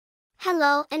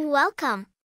Hello and welcome.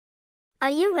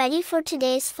 Are you ready for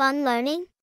today's fun learning?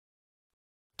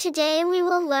 Today we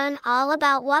will learn all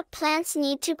about what plants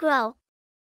need to grow.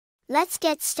 Let's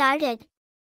get started.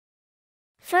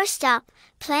 First up,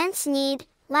 plants need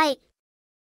light.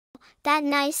 That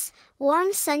nice,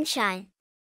 warm sunshine.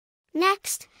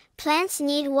 Next, plants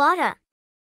need water.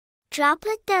 Drop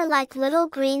it there like little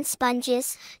green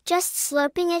sponges, just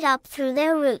slurping it up through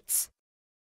their roots.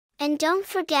 And don't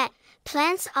forget,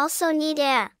 plants also need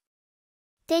air.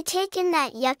 They take in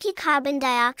that yucky carbon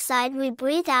dioxide we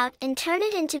breathe out and turn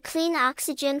it into clean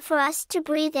oxygen for us to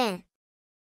breathe in.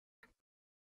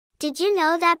 Did you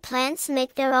know that plants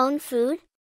make their own food?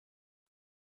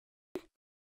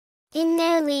 In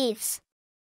their leaves.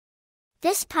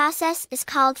 This process is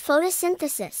called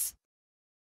photosynthesis.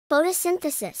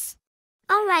 Photosynthesis.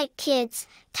 Alright kids,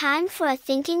 time for a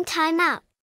thinking timeout.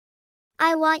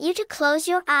 I want you to close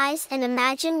your eyes and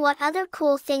imagine what other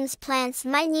cool things plants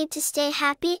might need to stay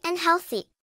happy and healthy.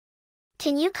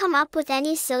 Can you come up with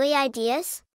any silly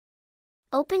ideas?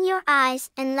 Open your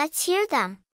eyes and let's hear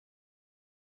them.